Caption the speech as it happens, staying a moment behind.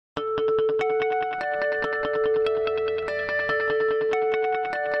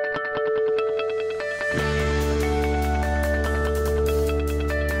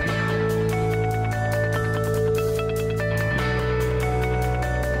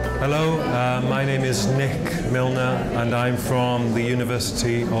Hello, my name is Nick Milner and I'm from the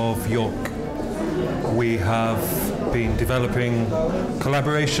University of York. We have been developing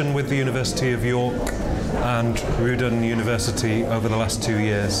collaboration with the University of York and Rudin University over the last 2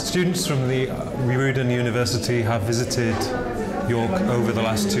 years. Students from the Rudin University have visited York over the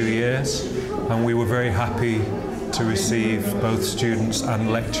last 2 years, and we were very happy to receive both students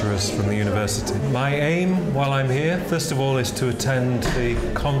and lecturers from the university. My aim while I'm here, first of all, is to attend the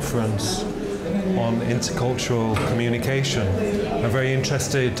conference on intercultural communication. I'm very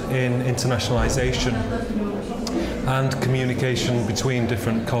interested in internationalization and communication between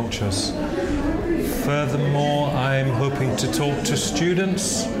different cultures. Furthermore, I'm hoping to talk to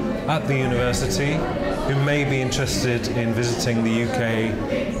students at the university who may be interested in visiting the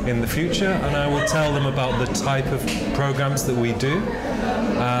UK in the future, and I will tell them about the type of programs that we do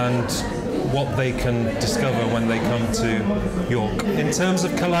and what they can discover when they come to York. In terms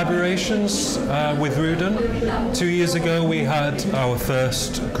of collaborations with Rudin, 2 years ago we had our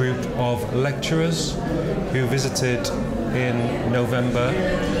first group of lecturers who visited in November.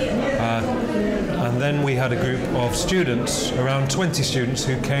 And then we had a group of students, around 20 students,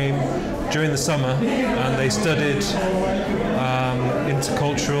 who came during the summer and they studied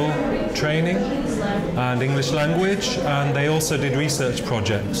intercultural training and English language, and they also did research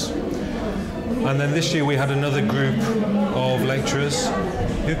projects. And then this year we had another group of lecturers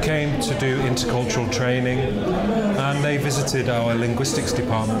who came to do intercultural training, and they visited our linguistics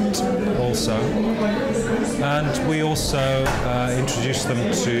department also. And we also introduced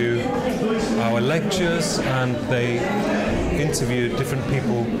them to our lectures, and they interviewed different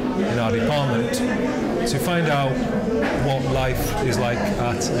people in our department to find out what life is like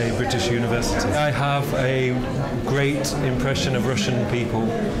at a British university. I have a great impression of Russian people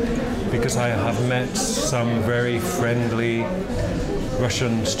because I have met some very friendly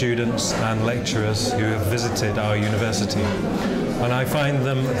Russian students and lecturers who have visited our university, and I find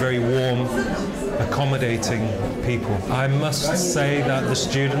them very warm, accommodating people. I must say that the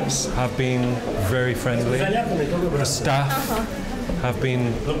students have been very friendly. The staff have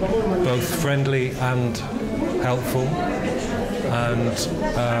been both friendly and helpful,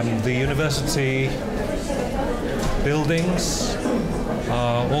 and the university buildings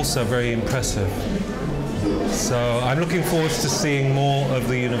are also very impressive. So I'm looking forward to seeing more of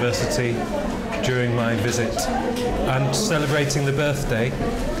the university during my visit and celebrating the birthday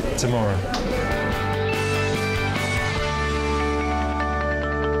tomorrow.